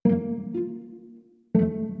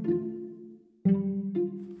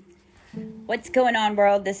What's going on,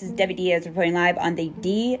 world? This is Debbie Diaz reporting live on the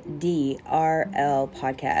DDRL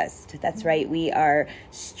podcast. That's right. We are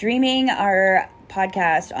streaming our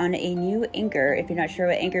podcast on a new Anchor. If you're not sure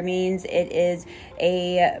what Anchor means, it is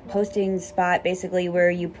a posting spot basically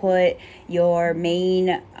where you put your main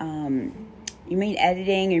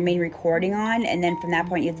editing, your main recording on, and then from that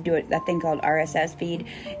point you have to do that thing called RSS feed,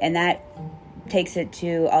 and that takes it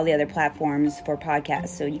to all the other platforms for podcasts.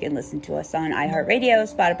 So you can listen to us on iHeartRadio,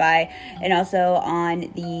 Spotify, and also on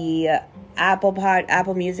the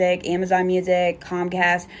Apple Music, Amazon Music,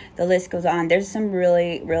 Comcast. The list goes on. There's some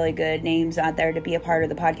really, really good names out there to be a part of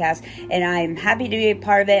the podcast, and I'm happy to be a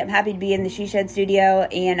part of it. I'm happy to be in the She Shed studio,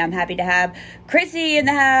 and I'm happy to have Chrissy in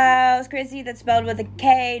the house. Chrissy, that's spelled with a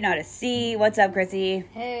K, not a C. What's up, Chrissy?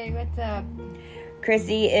 Hey, what's up?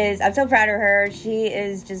 Chrissy I'm so proud of her. She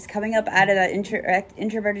is just coming up out of that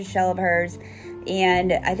introverted shell of hers,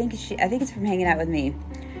 and I think it's from hanging out with me.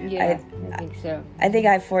 Yeah, I think so. I think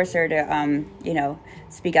I forced her to,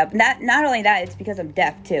 speak up. Not only that, it's because I'm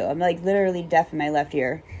deaf too. I'm like literally deaf in my left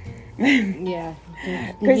ear. Yeah.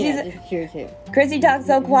 It's true too. Chrissy talks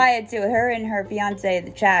so quiet too. Her and her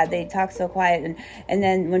fiance, Chad, they talk so quiet, and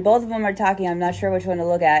then when both of them are talking, I'm not sure which one to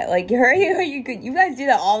look at. Like you guys do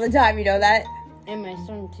that all the time. You know that. And my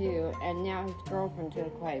son too, and now his girlfriend's got a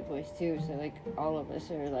quiet voice too. So like all of us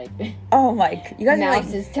are like, oh my, you guys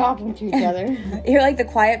mouses are like talking to each other. You're like the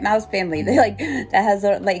quiet mouse family. They like that has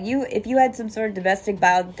like you. If you had some sort of domestic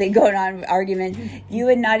violence thing going on, argument, you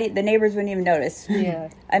would not. The neighbors wouldn't even notice. Yeah.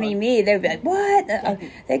 I mean, they'd be like, what?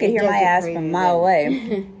 They could hear my ass from a mile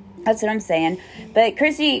away. That's what I'm saying. But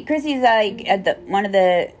Chrissy's like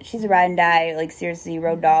she's a ride and die, like seriously,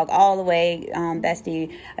 road dog all the way,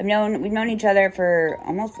 bestie. We've known each other for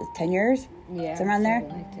almost 10 years. Yeah. Somewhere around there.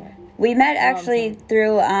 Like that. We met actually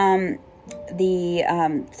through a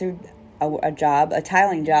job, a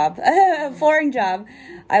tiling job, a flooring job.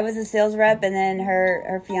 I was a sales rep, and then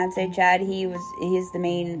her fiance Chad, he's the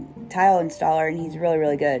main tile installer, and he's really,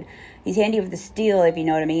 really good. He's handy with the steel, if you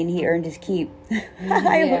know what I mean. He earned his keep.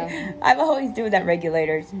 Yeah. I'm always doing that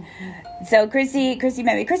regulators. So Chrissy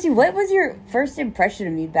met me. Chrissy, what was your first impression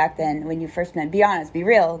of me back then when you first met? Be honest, be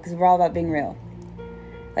real, because we're all about being real.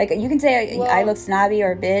 Like, you can say I look snobby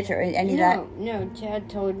or a bitch or any of that. No, Chad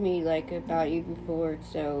told me, like, about you before,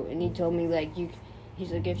 and he told me, like, he's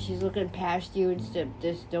like, if she's looking past you and stuff,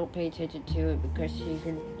 just don't pay attention to it, because she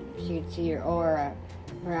can see your aura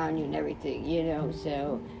around you and everything,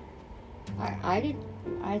 so I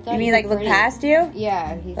thought you mean, like, look past you?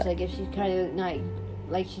 Yeah, he's like, if she's kind of,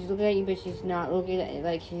 like, she's looking at you, but she's not looking at,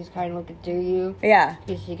 like, she's kind of looking through you. Yeah.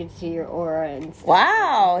 Because she can see your aura and stuff.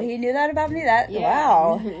 Wow, he knew that about me? Yeah.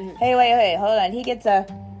 Wow. Hey, wait, hold on. He gets a...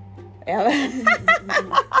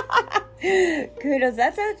 Kudos.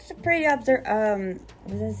 That's a pretty observant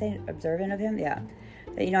of him? Yeah.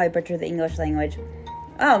 I butchered the English language.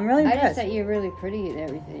 Oh, I'm really impressed. I just thought you were really pretty and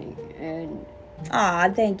everything, and... Aw,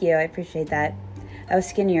 thank you. I appreciate that. I was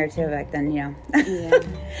skinnier too back then, Yeah.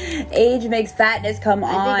 Age makes fatness come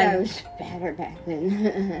on. I think I was fatter back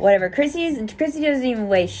then. Whatever. Chrissy doesn't even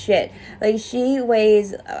weigh shit. Like, she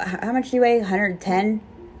weighs, how much do you weigh? 110?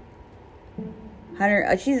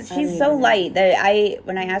 100. She's so light that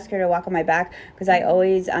when I ask her to walk on my back, because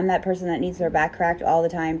I'm that person that needs their back cracked all the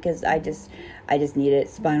time, because I just need it.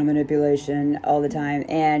 Spinal manipulation all the time.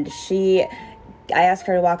 And I ask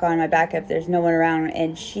her to walk on my back if there's no one around,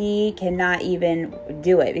 and she cannot even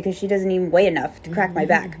do it because she doesn't even weigh enough to crack my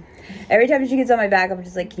back. Every time she gets on my back, I'm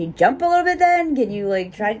just like, can you jump a little bit then? Can you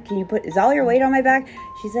is all your weight on my back?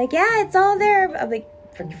 She's like, yeah, it's all there. I'm like,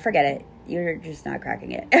 forget it. You're just not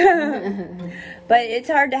cracking it. But it's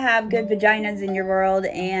hard to have good vaginas in your world,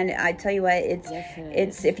 and I tell you what,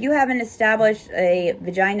 it's if you haven't established a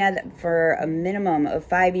vagina for a minimum of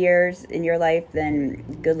 5 years in your life, then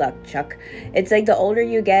good luck, Chuck. It's like the older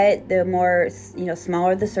you get, the more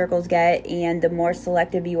smaller the circles get, and the more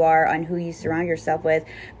selective you are on who you surround yourself with,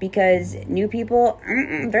 because new people,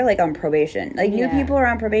 they're like on probation. Like, new people are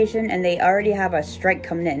on probation, and they already have a strike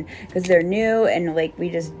coming in because they're new, and like we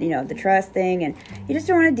just the trust thing, and you just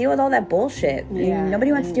don't want to deal with all that bullshit.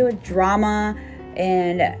 Nobody wants to deal with drama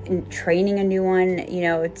and training a new one.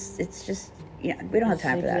 It's just we don't have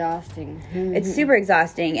time for that. Exhausting. It's super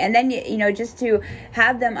exhausting. And then just to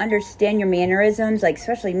have them understand your mannerisms, like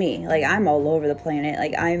especially me, like I'm all over the planet.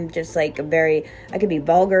 Like I'm just like I could be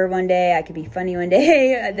vulgar one day, I could be funny one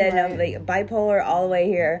day, and then I'm like bipolar all the way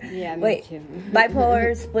here. Yeah, me too.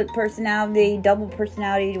 Bipolar, split personality, double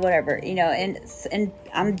personality, whatever. And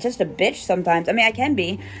I'm just a bitch sometimes. I mean, I can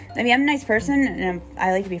be. I mean, I'm a nice person, and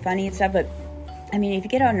I like to be funny and stuff, but I mean, if you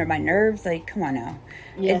get under my nerves, like, come on now.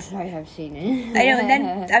 Yes, I have seen it. I know,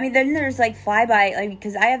 and then there's, like, flyby, like,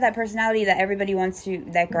 because I have that personality that everybody wants to,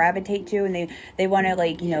 that gravitate to, and they want to,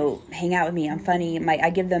 like, hang out with me. I'm funny. I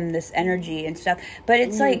give them this energy and stuff. But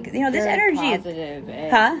it's, like, this energy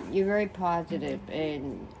positive, You're very positive,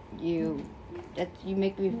 and you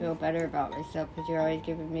make me feel better about myself, because you're always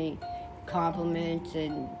giving me compliments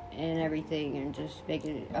and everything, and just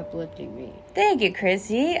uplifting me. Thank you,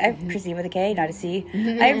 Chrissy. Chrissy with a K, not a C.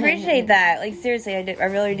 I appreciate that. Like, seriously, I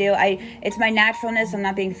really do. It's my naturalness. I'm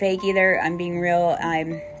not being fake either. I'm being real.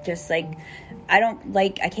 I'm just like,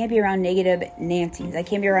 I can't be around negative Nancys. I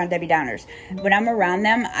can't be around Debbie Downers. When I'm around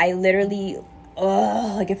them, I literally,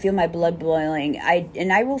 I can feel my blood boiling.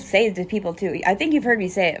 I will say it to people too. I think you've heard me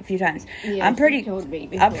say it a few times. Yes, you told me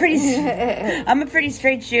before. I'm a pretty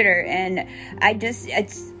straight shooter, and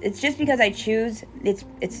it's just because I choose.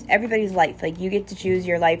 It's everybody's life. Like, you get to choose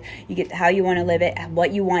your life. You get how you want to live it,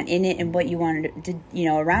 what you want in it, and what you want to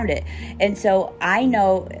around it. And so I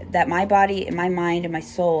know that my body and my mind and my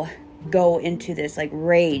soul go into this like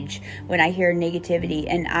rage when I hear negativity,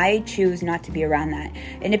 and I choose not to be around that.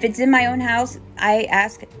 And if it's in my own house, I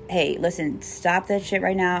ask, hey, listen, stop that shit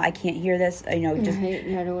right now. I can't hear this. Just I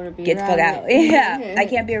don't want to be get the fuck out. Yeah, I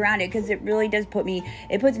can't be around it, because it really does puts me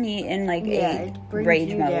in like a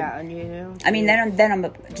rage mode. Down, I mean, then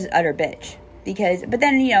I'm just utter bitch, but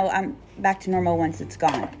then I'm back to normal once it's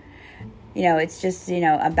gone. It's just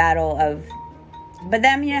a battle of. But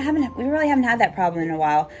then we really haven't had that problem in a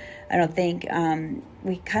while. I don't think.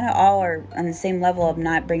 We kind of all are on the same level of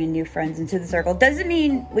not bringing new friends into the circle. Doesn't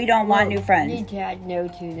mean we don't want new friends. Me dad know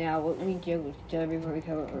too now. What we do before we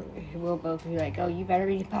come over, we'll both be like, oh, you better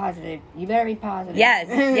be positive. You better be positive.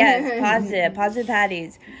 Yes, positive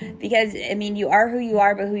patties. Because, I mean, you are who you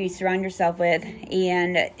are, but who you surround yourself with.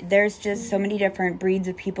 And there's just so many different breeds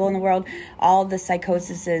of people in the world. All the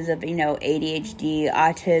psychoses of, ADHD,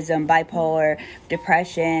 autism, bipolar,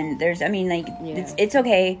 depression. It's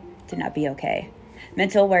okay to not be okay.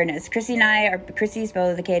 Mental awareness. Chrissy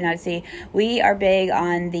spelled with a K, not a C. We are big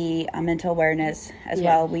on the mental awareness as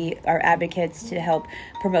well. We are advocates to help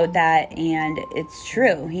promote that, and it's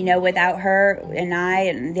true. Without her and I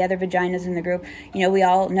and the other vaginas in the group, we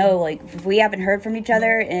all know, like, if we haven't heard from each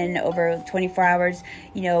other in over 24 hours,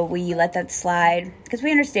 we let that slide, because we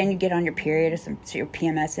understand you get on your period or your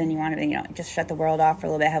PMS and you want to, just shut the world off for a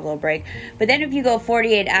little bit, have a little break. But then if you go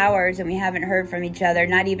 48 hours and we haven't heard from each other,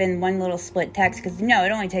 not even one little split text, because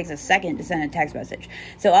it only takes a second to send a text message.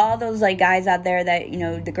 So all those like guys out there that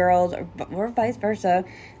the girls or vice versa,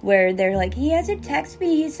 where they're like, he hasn't texted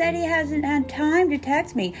me, he said he hasn't had time to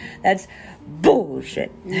text me. That's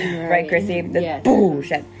bullshit. Right, Chrissy? That's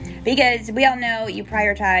bullshit. Because we all know you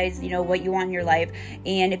prioritize, what you want in your life,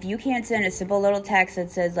 and if you can't send a simple little text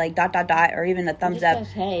that says like ... or even a thumbs up,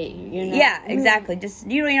 just hey, yeah, exactly, just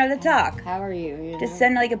you don't even know the talk. How are you? Just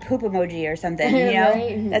send like a poop emoji or something.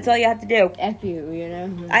 Right? That's all you have to do. F you.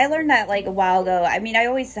 I learned that like a while ago. I mean, I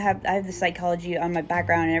have the psychology on my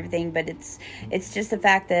background and everything, but it's just the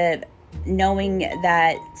fact that knowing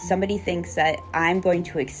that somebody thinks that I'm going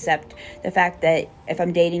to accept the fact that if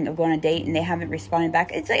I'm dating or going on a date and they haven't responded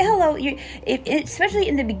back, it's like, hello, especially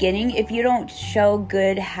in the beginning, if you don't show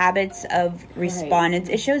good habits of respondence,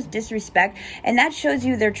 it shows disrespect, and that shows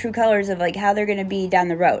you their true colors of like how they're going to be down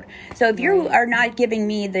the road. So if you are not giving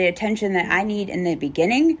me the attention that I need in the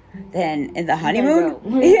beginning, then in the honeymoon,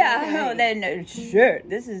 then sure,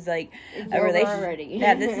 this is like it's a relationship. Already.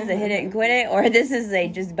 Yeah, this is a hit it and quit it, or this is a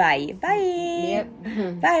just bye. Yep.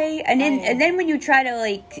 Bye. And then when you try to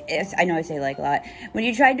like, I know I say like a lot. When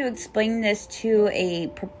you try to explain this to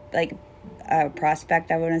a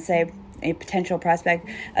prospect, I want to say a potential prospect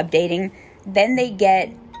of dating, then they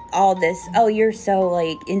get all this, oh, you're so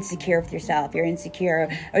like insecure with yourself, you're insecure,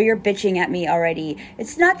 or you're bitching at me already.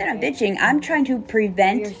 It's not that I'm bitching, I'm trying to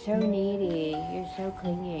prevent. You're so needy, you're so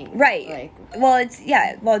clingy. Right.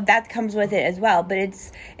 Well, that comes with it as well, but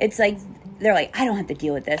it's like they're like, I don't have to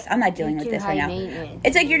deal with this. I'm not dealing with this right now.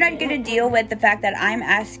 It's like you're not going to deal with the fact that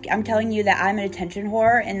I'm telling you that I'm an attention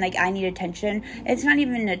whore and like I need attention. It's not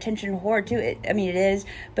even an attention whore too. It is,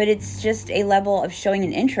 but it's just a level of showing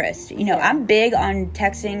an interest. I'm big on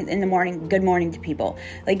texting in the morning, good morning to people.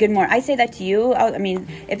 Like, good morning. I say that to you. I mean,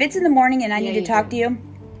 if it's in the morning and I need to talk to you,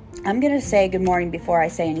 I'm going to say good morning before I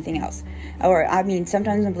say anything else. Or, I mean,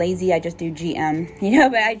 sometimes I'm lazy, I just do GM,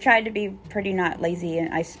 but I try to be pretty not lazy,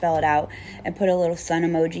 and I spell it out and put a little sun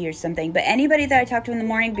emoji or something. But anybody that I talk to in the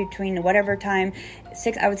morning between whatever time,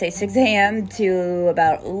 I would say 6 a.m. to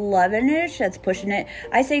about 11-ish, that's pushing it,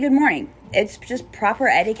 I say good morning. It's just proper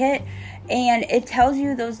etiquette. And it tells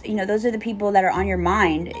you those are the people that are on your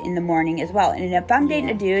mind in the morning as well. And if I'm dating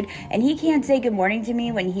a dude and he can't say good morning to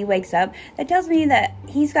me when he wakes up, that tells me that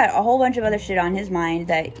he's got a whole bunch of other shit on his mind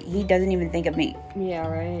that he doesn't even think of me. Yeah,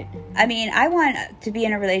 right. I mean, I want to be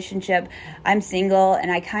in a relationship. I'm single and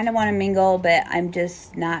I kind of want to mingle, but I'm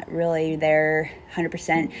just not really there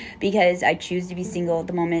 100% because I choose to be single at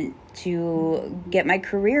the moment to get my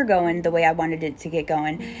career going the way I wanted it to get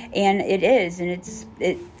going. And it is, and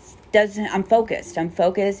it doesn't. I'm focused,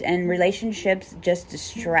 and relationships just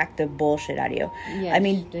distract the bullshit out of you. Yes, I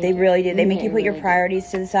mean, they really do. They make you put your really priorities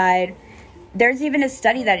to the side. There's even a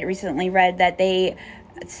study that I recently read that they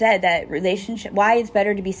said that why it's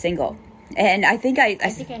better to be single. And I think I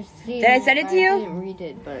seen did I send it to you? I didn't read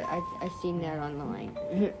it, but I seen that online.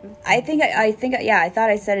 I thought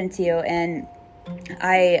I sent it to you, and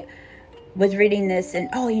I was reading this, and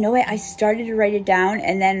you know what? I started to write it down,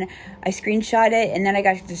 and then I screenshot it, and then I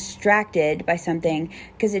got distracted by something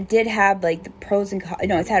because it did have like the pros and cons.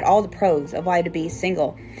 No, it's had all the pros of why to be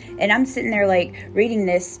single, and I'm sitting there like reading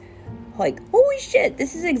this, like, holy shit,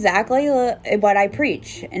 this is exactly what I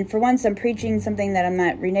preach. And for once, I'm preaching something that I'm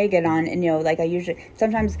not reneging on, and like I usually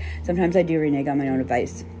sometimes I do renege on my own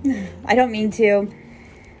advice. I don't mean to.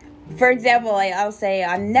 For example, I'll say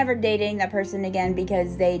I'm never dating that person again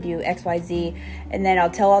because they do XYZ, and then I'll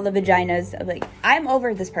tell all the vaginas, like, I'm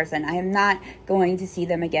over this person. I am not going to see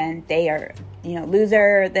them again. They are,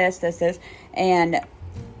 loser, this, and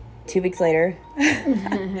 2 weeks later,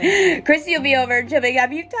 Christy will be over and she'll be like,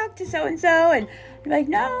 have you talked to so-and-so? And I'm like,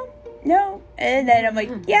 no. And then I'm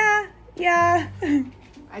like, yeah.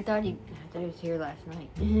 I thought he was here last night,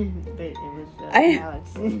 but it was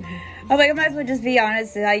Alex. I'm like, I might as well just be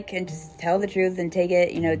honest, and I can just tell the truth and take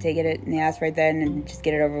it in the ass right then and just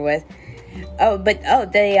get it over with.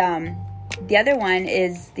 The other one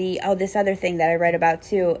is this other thing that I read about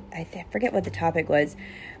too. I forget what the topic was,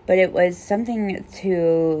 but it was something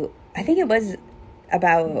I think it was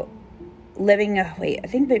about living. I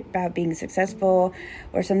think about being successful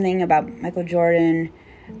or something about Michael Jordan.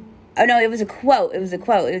 Oh, no, it was a quote.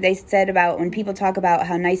 They said about when people talk about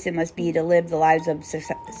how nice it must be to live the lives of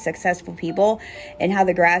successful people and how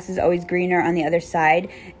the grass is always greener on the other side.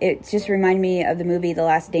 It just reminded me of the movie The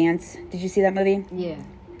Last Dance. Did you see that movie? Yeah.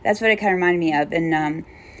 That's what it kind of reminded me of. And I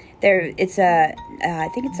think it's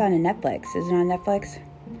on Netflix. Is it on Netflix?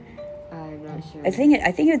 I'm not sure.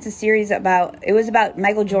 I think it's a series about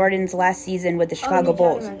Michael Jordan's last season with the Chicago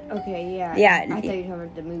Bulls. Okay, yeah. Yeah. I thought you were talking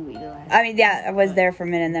about the movie. I was there for a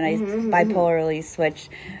minute, and then I bipolarly switched.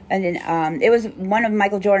 And then it was one of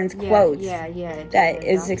Michael Jordan's quotes that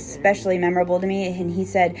is especially memorable to me. And he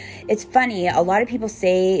said, it's funny, a lot of people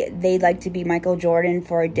say they'd like to be Michael Jordan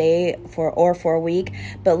for a day or for a week,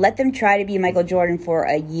 but let them try to be Michael Jordan for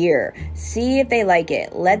a year. See if they like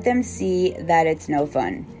it. Let them see that it's no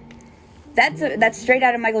fun. That's straight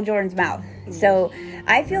out of Michael Jordan's mouth. So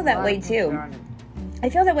I feel that way too. I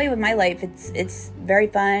feel that way with my life. It's very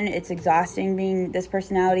fun. It's exhausting being this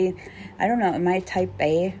personality. I don't know. Am I type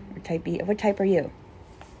A or type B? What type are you?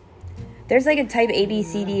 There's like a type A, B,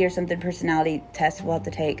 C, D or something personality test we'll have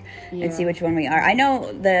to take and see which one we are. I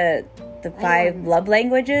know the 5 love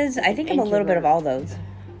languages. I think I'm a little bit of all those.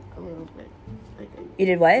 A little bit. You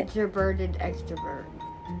did what? Introverted, extrovert,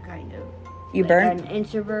 kind of. You burnt? I'm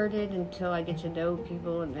introverted until I get to know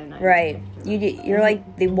people, and then I'm right. You're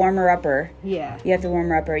like the warmer-upper. Yeah. You have the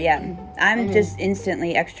warmer-upper, yeah. I'm just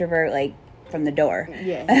instantly extrovert, like, from the door.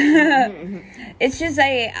 Yeah. It's just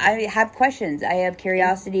I have questions. I have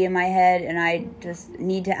curiosity in my head, and I just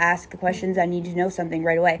need to ask the questions. I need to know something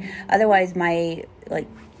right away. Otherwise, my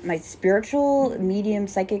spiritual, medium,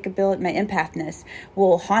 psychic ability, my empathness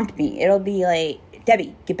will haunt me. It'll be like,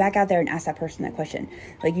 Debbie, get back out there and ask that person that question.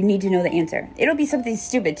 Like, you need to know the answer. It'll be something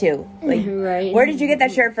stupid too. Like, right. Where did you get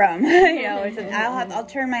that shirt from? I'll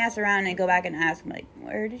turn my ass around and go back and ask. I'm like,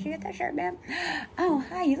 where did you get that shirt, ma'am? Oh,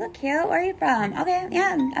 hi, you look cute. Where are you from? Okay,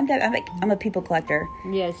 yeah, I'm a people collector.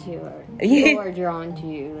 Yes, you are. People are drawn to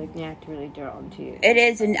you, like naturally drawn to you. It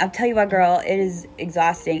is, and I'll tell you what, girl, it is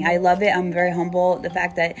exhausting. I love it. I'm very humble. The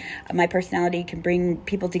fact that my personality can bring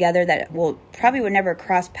people together that probably would never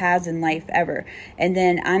cross paths in life ever. And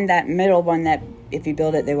then I'm that middle one that, if you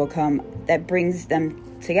build it, they will come, that brings them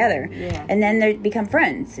together. Yeah. And then they become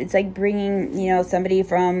friends. It's like bringing, somebody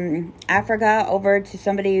from Africa over to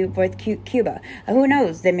somebody with Cuba. Who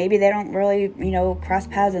knows? Maybe they don't really, cross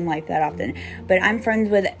paths in life that often. But I'm friends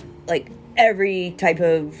with, like, every type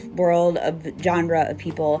of world of genre of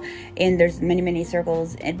people. And there's many, many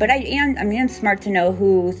circles. But I'm smart to know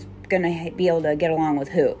who going to be able to get along with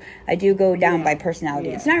who. I do go down by personality.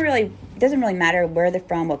 It's not really, it doesn't really matter where they're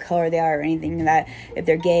from, what color they are, or anything like that. If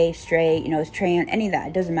they're gay, straight, trans, any of that,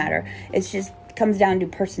 it doesn't matter. It's just comes down to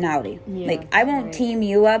personality. Like, I won't team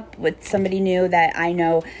you up with somebody new that I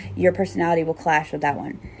know your personality will clash with that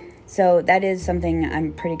one. So that is something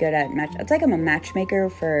I'm pretty good at. It's like I'm a matchmaker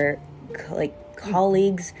for like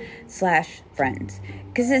colleagues / friends,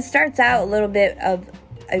 because it starts out a little bit of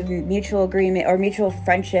a mutual agreement or mutual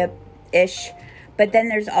friendship ish, but then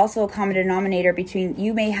there's also a common denominator between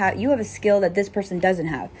you have a skill that this person doesn't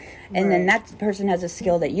have, and then that person has a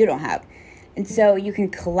skill that you don't have. And so you can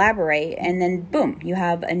collaborate, and then boom, you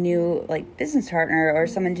have a new like business partner, or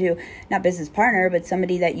someone not business partner, but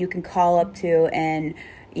somebody that you can call up to and,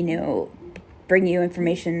 bring you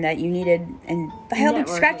information that you needed and help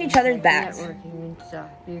scratch each other's backs. Networking and stuff.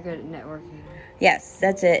 You're good at networking. Yes,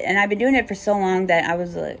 that's it. And I've been doing it for so long that I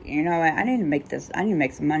was like, I need to make this. I need to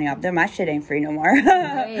make some money off them. My shit ain't free no more.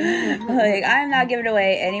 Like, I'm not giving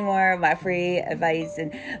away any more of my free advice.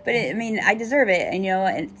 But I deserve it. And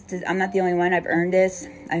I'm not the only one. I've earned this.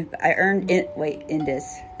 I earned it. Wait, Indus.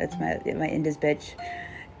 That's my Indus bitch.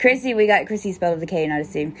 Chrissy spelled with a K, not a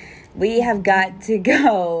C. We have got to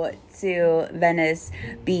go to Venice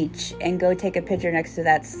Beach and go take a picture next to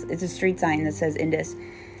that. It's a street sign that says Indus.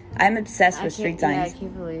 I'm obsessed with street signs. Yeah, I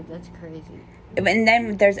can't believe that's crazy. And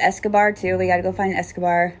then there's Escobar too. We got to go find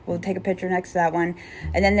Escobar. We'll take a picture next to that one.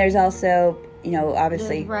 And then there's also,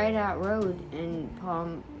 obviously, there's Rideout Road in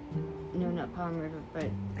not Palm River, but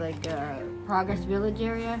like Progress Village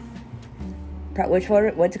area. Which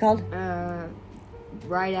one? What's it called?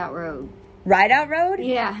 Rideout Road. Rideout Road?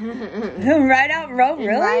 Yeah. Rideout Road, and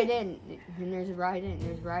really? Ride in. And there's Ride in.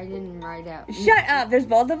 There's Ride in and Ride out. Shut up. There's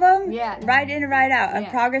both of them? Yeah. Ride in and Ride out.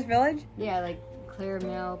 Progress Village? Yeah, like Clare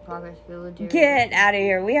Mill, Progress Village area. Get out of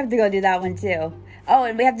here. We have to go do that one too. Oh,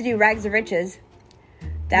 and we have to do Rags of Riches.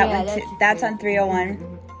 That one too. That's on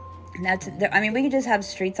 301. We could just have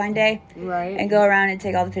street sign day, right, and go around and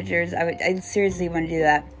take all the pictures. I seriously want to do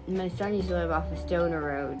that. My son used to live off of Stoner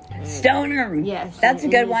Road. Stoner, yes, that's a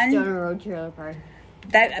good one. Stoner Road Trailer Park.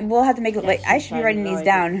 That we'll have to make it. Like, I should be writing these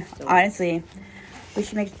down. Honestly, we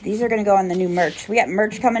should make these. Are going to go on the new merch. We got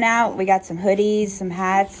merch coming out. We got some hoodies, some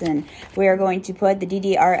hats, and we are going to put the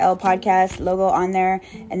DDRL podcast logo on there.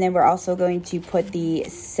 And then we're also going to put the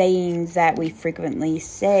sayings that we frequently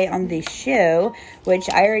say on the show, which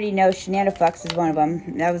I already know. Shenanifucks is one of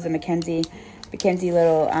them. That was a Mackenzie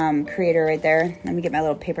little creator right there. Let me get my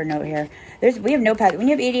little paper note here. We have notepads. When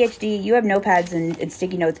you have ADHD, you have notepads and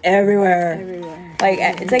sticky notes everywhere. Like,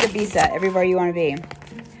 it's like a B set everywhere you want to be.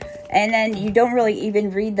 And then you don't really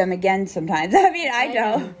even read them again sometimes. I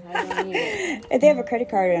don't. I don't either. If they have a credit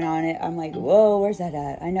card in on it, I'm like, whoa, where's that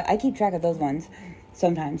at? I know. I keep track of those ones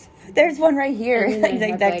sometimes. There's one right here.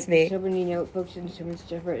 That's me. So many notebooks and so much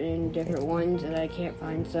different ones, and I can't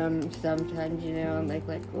find some. Sometimes, I'm like,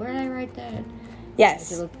 where did I write that?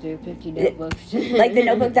 Yes. I have to look through 50 notebooks. Like the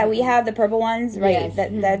notebook that we have, the purple ones, right?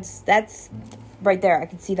 Yes. That's right there. I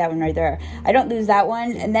can see that one right there. I don't lose that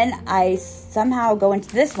one, and then I somehow go into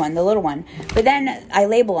this one, the little one. But then I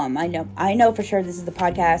label them. I know for sure this is the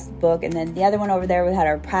podcast book, and then the other one over there we had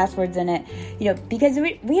our passwords in it. Because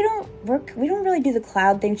we don't really do the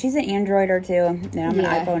cloud thing. She's an Androider too, and I'm an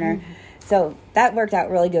iPhoner. So that worked out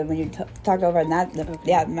really good when you talked over on that.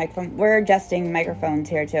 The microphone. We're adjusting microphones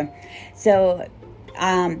here too. So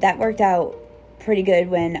that worked out pretty good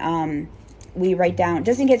when we write down,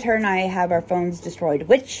 just in case her and I have our phones destroyed,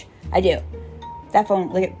 which I do. That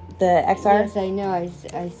phone, look at the XR. Yes, I know. I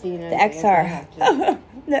see it. The XR.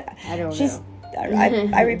 I don't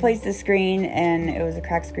know. I replaced the screen, and it was a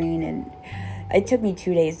cracked screen, and it took me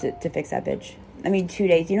 2 days to fix that bitch. 2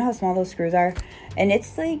 days. You know how small those screws are? And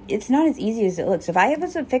it's like, it's not as easy as it looks. If I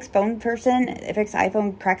was a fixed phone person, fixed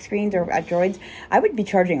iPhone crack screens or Droids, I would be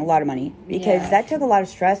charging a lot of money, because that took a lot of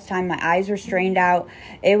stress, time. My eyes were strained out.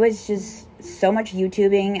 It was just so much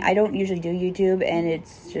YouTubing. I don't usually do YouTube, and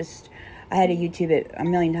it's just, I had to YouTube it a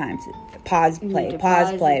million times. Pause, play,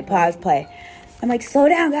 pause, play, pause, play. I'm like, slow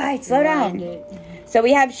down, guys, slow down. So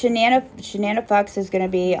we have Shenanifucks is going to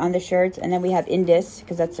be on the shirts, and then we have Indus,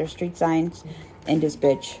 because that's their street signs. Indus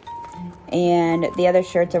bitch. And the other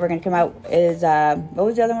shirts that we're going to come out is, what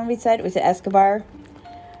was the other one we said? Was it Escobar?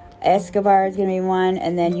 Escobar is going to be one,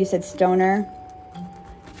 and then you said Stoner.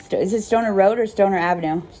 Is it Stoner Road or Stoner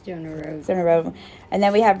Avenue? Stoner Road. Stoner Road. And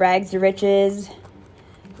then we have Rags to Riches.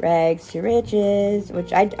 Rags to Riches,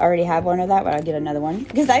 which I already have one of that, but I'll get another one.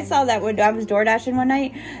 Because I saw that when I was DoorDashing one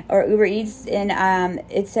night, or Uber Eats, and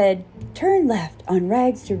it said turn left on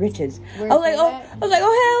Rags to Riches. I Where's was like, that? oh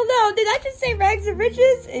hell no! Did I just say Rags to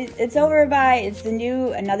Riches? It's over by. It's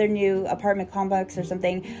another new apartment complex or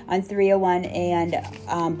something on 301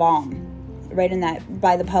 and Balm, right in that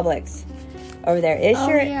by the Publix. Over there.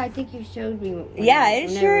 Yeah, I think you showed me.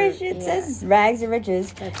 It says Rags to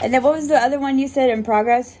Riches. And then what was the other one you said in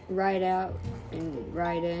progress? Ride out and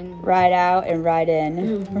ride in. Ride out and ride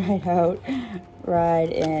in. Ride out,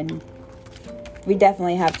 ride in. We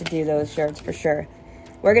definitely have to do those shirts for sure.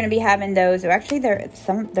 We're going to be having those. Actually,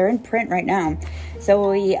 they're in print right now.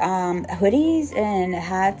 So we hoodies and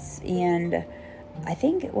hats and I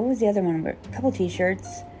think what was the other one? A couple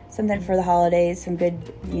t-shirts, something for the holidays, some good,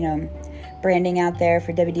 branding out there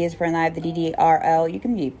for Debbie Diaz Reporting Live, the DDRL. You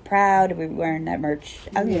can be proud of wearing that merch.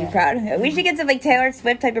 I'm gonna be proud. We should get some like Taylor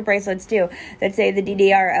Swift type of bracelets too that say the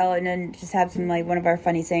DDRL and then just have some like one of our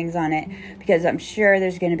funny sayings on it, because I'm sure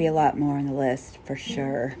there's going to be a lot more on the list for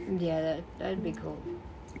sure. Yeah, that'd be cool.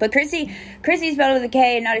 But Chrissy's spelled with a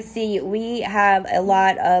K and not a C. We have a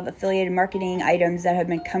lot of affiliated marketing items that have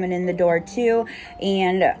been coming in the door too,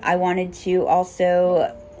 and I wanted to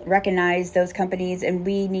also recognize those companies, and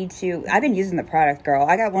I've been using the product, girl.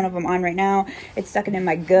 I got one of them on right now. It's sucking in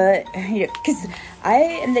my gut, because I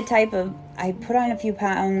am the type of, I put on a few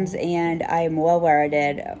pounds and I'm well where I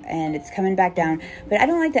did, and it's coming back down, but I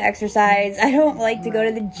don't like to exercise. I don't like to go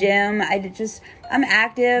to the gym. I'm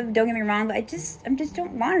active, don't get me wrong, but I just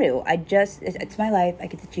don't want to. It's my life. I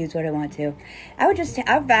get to choose what I want to.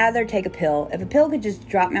 I'd rather take a pill. If a pill could just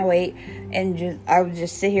drop my weight and I would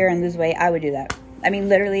just sit here and lose weight, I would do that. I mean,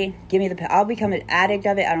 literally, give me the pill. I'll become an addict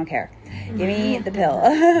of it. I don't care. Give me the pill.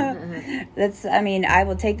 I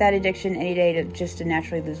will take that addiction any day to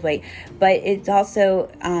naturally lose weight. But it's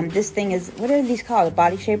also, this thing is, what are these called? A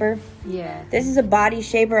body shaper? Yeah. This is a body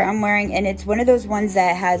shaper I'm wearing, and it's one of those ones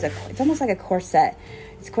that has it's almost like a corset.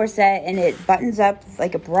 It's a corset, and it buttons up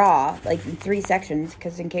like a bra, like in 3 sections,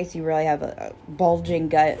 because in case you really have a bulging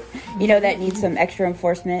gut, that needs some extra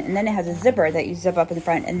enforcement. And then it has a zipper that you zip up in the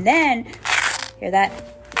front, and then... Hear that?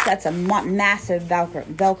 That's a massive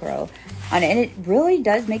Velcro on it, and it really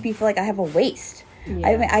does make me feel like I have a waist.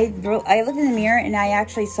 Yeah. I looked in the mirror and I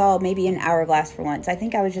actually saw maybe an hourglass for once. I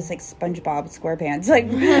think I was just like SpongeBob SquarePants, like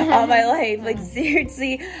all my life. Like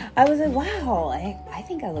seriously, I was like, wow, I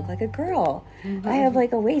think I look like a girl. Mm-hmm. I have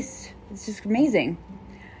like a waist. It's just amazing.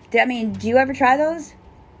 Do you ever try those?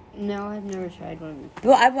 No, I've never tried one.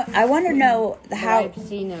 Well, I want to know how... I've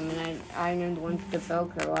seen them, and I know the ones with the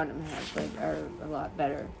Velcro on them are a lot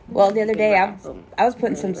better. Well, the other day, I was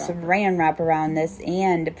putting some saran wrap around this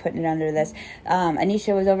and putting it under this.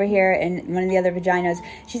 Anisha was over here, and one of the other vaginas,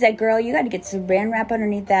 she said, girl, you got to get saran wrap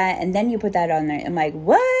underneath that, and then you put that on there. I'm like,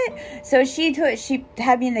 what? So she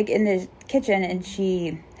had me in the kitchen, and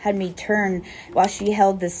she had me turn while she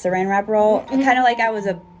held this saran wrap roll, kind of like I was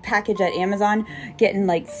a package at Amazon getting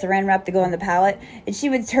like saran wrap to go on the pallet, and she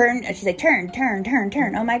would turn and she's like turn.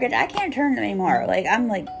 Oh my god, I can't turn them anymore. Like I'm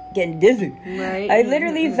like getting dizzy. Right. I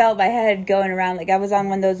literally felt my head going around like I was on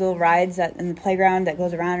one of those little rides in the playground that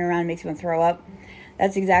goes around and around and makes you want to throw up.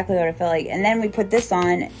 That's exactly what I felt like. And then we put this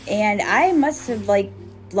on, and I must have like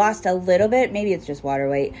lost a little bit. Maybe it's just water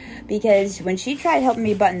weight, because when she tried helping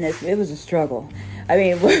me button this, it was a struggle. I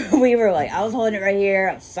mean, we were like, I was holding it right here,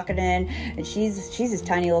 I was sucking it in, and she's this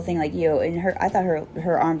tiny little thing like you, and I thought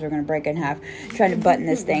her arms were going to break in half trying to button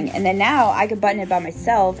this thing. And then now I could button it by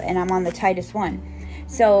myself, and I'm on the tightest one.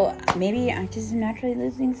 So maybe I'm just naturally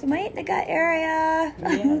losing some weight in the gut area.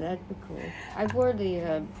 Yeah, that'd be cool. I've worn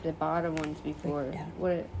the bottom ones before.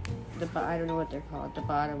 I don't know what they're called. The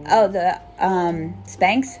bottom ones. Oh, the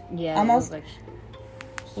Spanx? Yeah. Almost.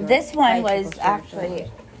 This one was actually...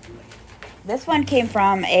 This one came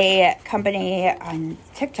from a company on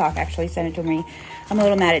TikTok, actually sent it to me. I'm a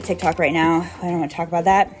little mad at TikTok right now. I don't want to talk about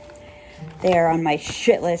that. They are on my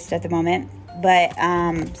shit list at the moment. But,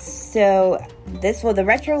 so the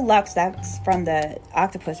Retro Luxe, that's from the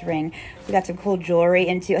octopus ring. We got some cool jewelry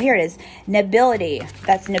into, here it is, Nobility.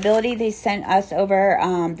 That's Nobility. They sent us over,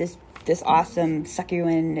 this awesome suck you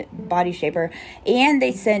in body shaper. And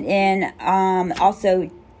they sent in, also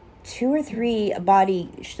 2 or 3 body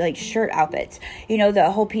like shirt outfits.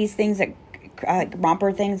 The whole piece things that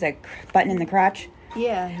romper things that button in the crotch.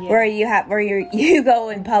 Yeah. Where you go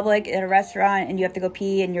in public at a restaurant and you have to go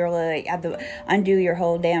pee, and you're like have to undo your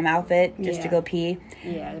whole damn outfit just to go pee.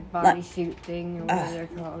 Yeah, the bodysuit thing or whatever they're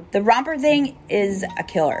called. The romper thing is a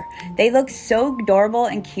killer. They look so adorable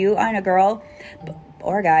and cute on a girl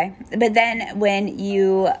or a guy. But then when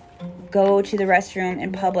you go to the restroom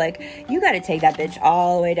in public, you got to take that bitch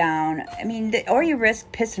all the way down. I mean, or you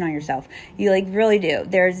risk pissing on yourself. You like really do.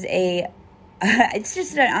 There's a it's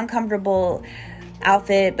just an uncomfortable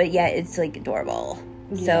outfit, but yet it's like adorable.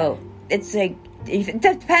 Yeah. So it's like, it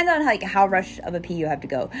depends on like how rush of a pee you have to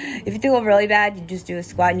go. If you do it really bad, you just do a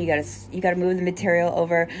squat and you gotta move the material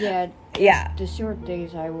over. Yeah. The short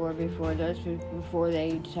days I wore before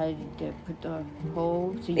they decided to put the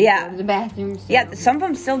hole so you go to the bathroom. So. Yeah, some of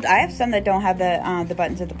them still. I have some that don't have the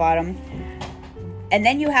buttons at the bottom. And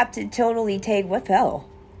then you have to totally take what fell.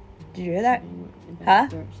 Did you hear that? Huh?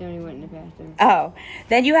 Somebody went in the bathroom. Oh,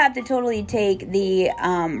 then you have to totally take the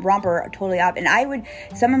romper totally off. And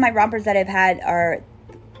some of my rompers that I've had are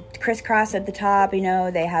crisscross at the top,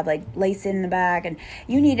 they have like lace in the back, and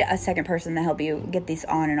you need a second person to help you get these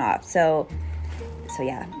on and off. So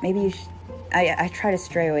yeah, maybe you should. I try to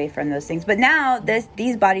stray away from those things. But now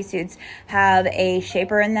these bodysuits have a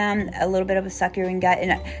shaper in them, a little bit of a suck your gut,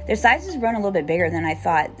 and their sizes run a little bit bigger than I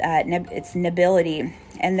thought. It's Nobility,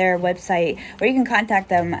 and their website, or you can contact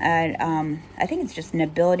them at, I think it's just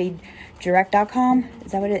nobilitydirect.com.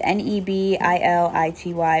 Is that what it is?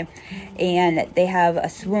 Nebility. And they have a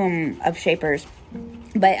swoon of shapers.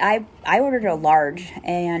 But I ordered a large,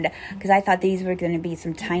 and because I thought these were going to be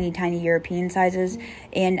some tiny, tiny European sizes,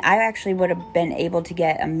 and I actually would have been able to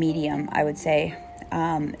get a medium, I would say,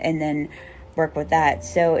 and then work with that.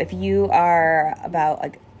 So if you are about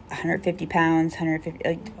like 150 pounds,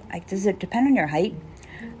 150, like does it depend on your height?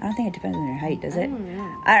 I don't think it depends on your height, does it?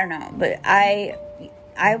 I don't know, but I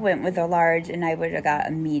went with a large, and I would have got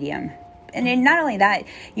a medium. And then not only that,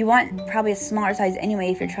 you want probably a smaller size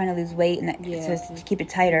anyway if you're trying to lose weight and to keep it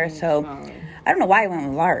tighter. So smaller. I don't know why I went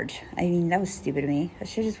with large. I mean, that was stupid of me. I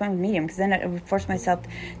should have just went with medium, because then I would force myself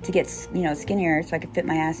to get skinnier so I could fit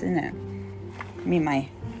my ass in it. I mean, my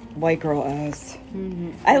white girl ass.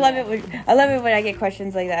 Mm-hmm. I love it when I get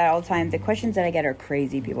questions like that all the time. The questions that I get are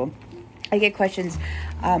crazy, people. I get questions.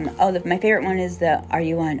 My favorite one is the "Are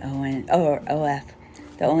you on OF?"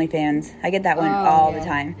 The OnlyFans. I get that one all the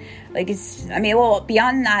time. Like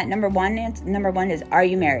beyond that, number one is, are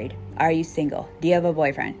you married? Are you single? Do you have a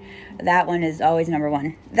boyfriend? That one is always number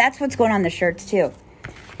one. That's what's going on the shirts too.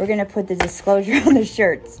 We're going to put the disclosure on the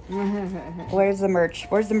shirts. Where's the merch?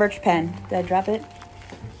 Where's the merch pen? Did I drop it?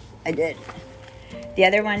 I did. The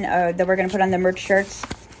other one that we're going to put on the merch shirts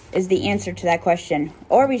is the answer to that question.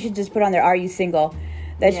 Or we should just put on there, are you single?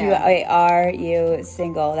 Are you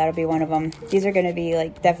single? That'll be one of them. These are going to be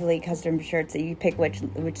like definitely custom shirts that you pick which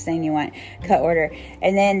thing you want. Cut order.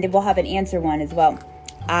 And then we'll have an answer one as well.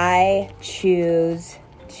 I choose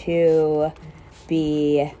to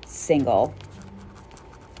be single.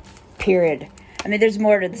 Period. I mean, there's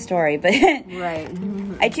more to the story, but right.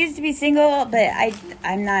 I choose to be single, but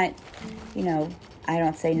I'm not, I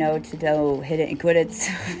don't say no to no hit it and quit it.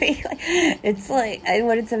 So it's like,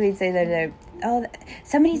 what did somebody say that?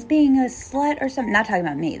 Somebody's being a slut or something. Not talking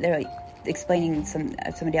about me. They're like explaining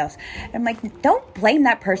somebody else. And I'm like, don't blame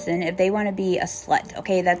that person if they want to be a slut.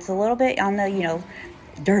 Okay, that's a little bit on the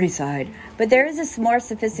dirty side. But there is this more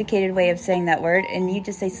sophisticated way of saying that word, and you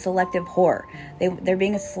just say selective whore. They're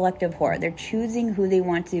being a selective whore. They're choosing who they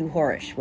want to whorish with.